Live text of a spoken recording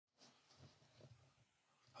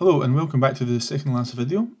Hello and welcome back to the second last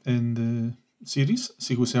video in the series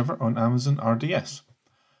SQL Server on Amazon RDS.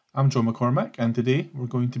 I'm John McCormack and today we're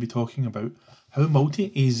going to be talking about how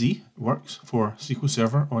multi-AZ works for SQL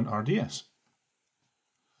Server on RDS.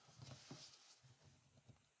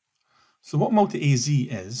 So what multi-AZ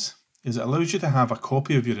is it allows you to have a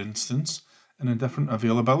copy of your instance in a different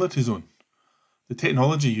availability zone. The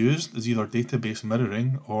technology used is either database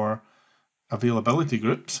mirroring or availability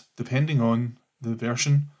groups depending on the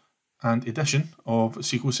version and edition of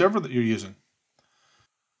SQL Server that you're using.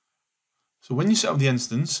 So when you set up the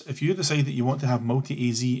instance, if you decide that you want to have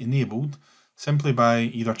multi-AZ enabled, simply by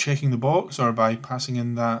either checking the box or by passing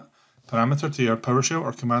in that parameter to your PowerShell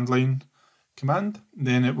or command line command,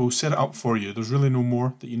 then it will set it up for you. There's really no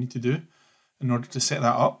more that you need to do in order to set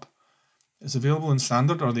that up. It's available in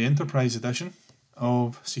Standard or the Enterprise edition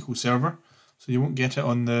of SQL Server, so you won't get it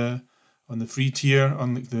on the free tier,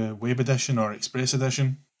 unlike the Web edition or Express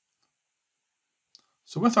edition.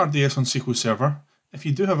 So with RDS on SQL Server, if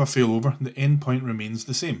you do have a failover, the endpoint remains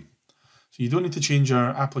the same. So you don't need to change your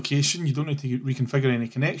application, you don't need to reconfigure any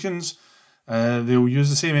connections. They'll use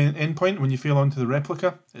the same endpoint when you fail onto the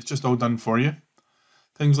replica. It's just all done for you.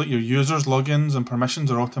 Things like your users, logins and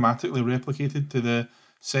permissions are automatically replicated to the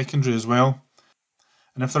secondary as well.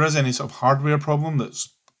 And if there is any sort of hardware problem that's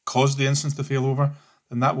caused the instance to fail over,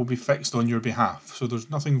 then that will be fixed on your behalf. So there's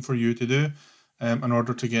nothing for you to do in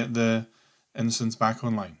order to get the instance back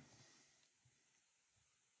online.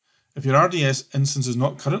 If your RDS instance is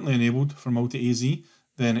not currently enabled for multi-AZ,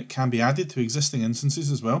 then it can be added to existing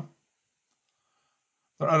instances as well.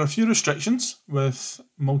 There are a few restrictions with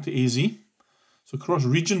multi-AZ. So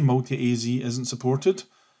cross-region multi-AZ isn't supported.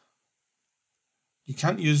 You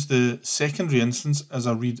can't use the secondary instance as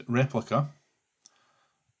a read replica.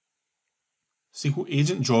 SQL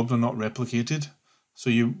agent jobs are not replicated, so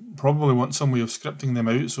you probably want some way of scripting them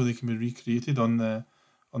out so they can be recreated on the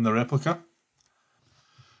replica.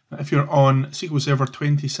 Now, if you're on SQL Server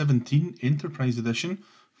 2017 Enterprise Edition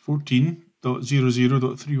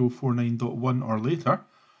 14.00.3049.1 or later,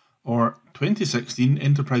 or 2016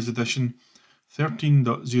 Enterprise Edition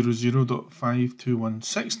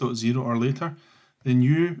 13.00.5216.0 or later, then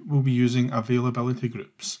you will be using availability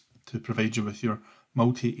groups to provide you with your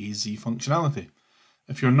multi-AZ functionality.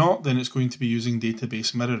 If you're not, then it's going to be using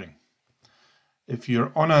database mirroring. If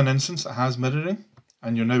you're on an instance that has mirroring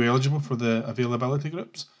and you're now eligible for the availability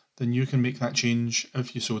groups, then you can make that change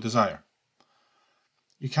if you so desire.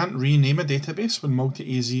 You can't rename a database when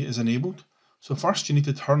multi-AZ is enabled. So first you need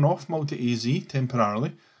to turn off multi-AZ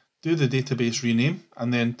temporarily, do the database rename,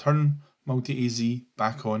 and then turn multi-AZ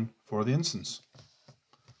back on for the instance.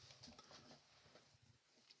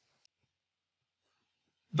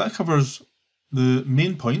 That covers the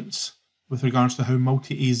main points with regards to how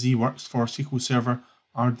multi-AZ works for SQL Server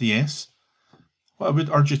RDS. What I would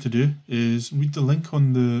urge you to do is read the link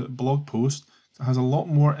on the blog post. It has a lot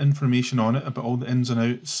more information on it about all the ins and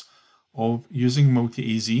outs of using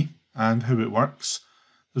multi-AZ and how it works.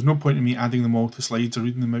 There's no point in me adding them all to slides or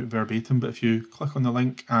reading them out verbatim, but if you click on the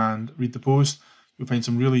link and read the post, you'll find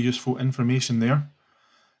some really useful information there.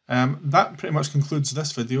 That pretty much concludes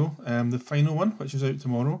this video. The final one, which is out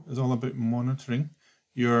tomorrow, is all about monitoring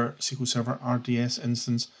your SQL Server RDS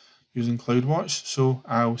instance using CloudWatch, so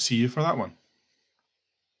I'll see you for that one.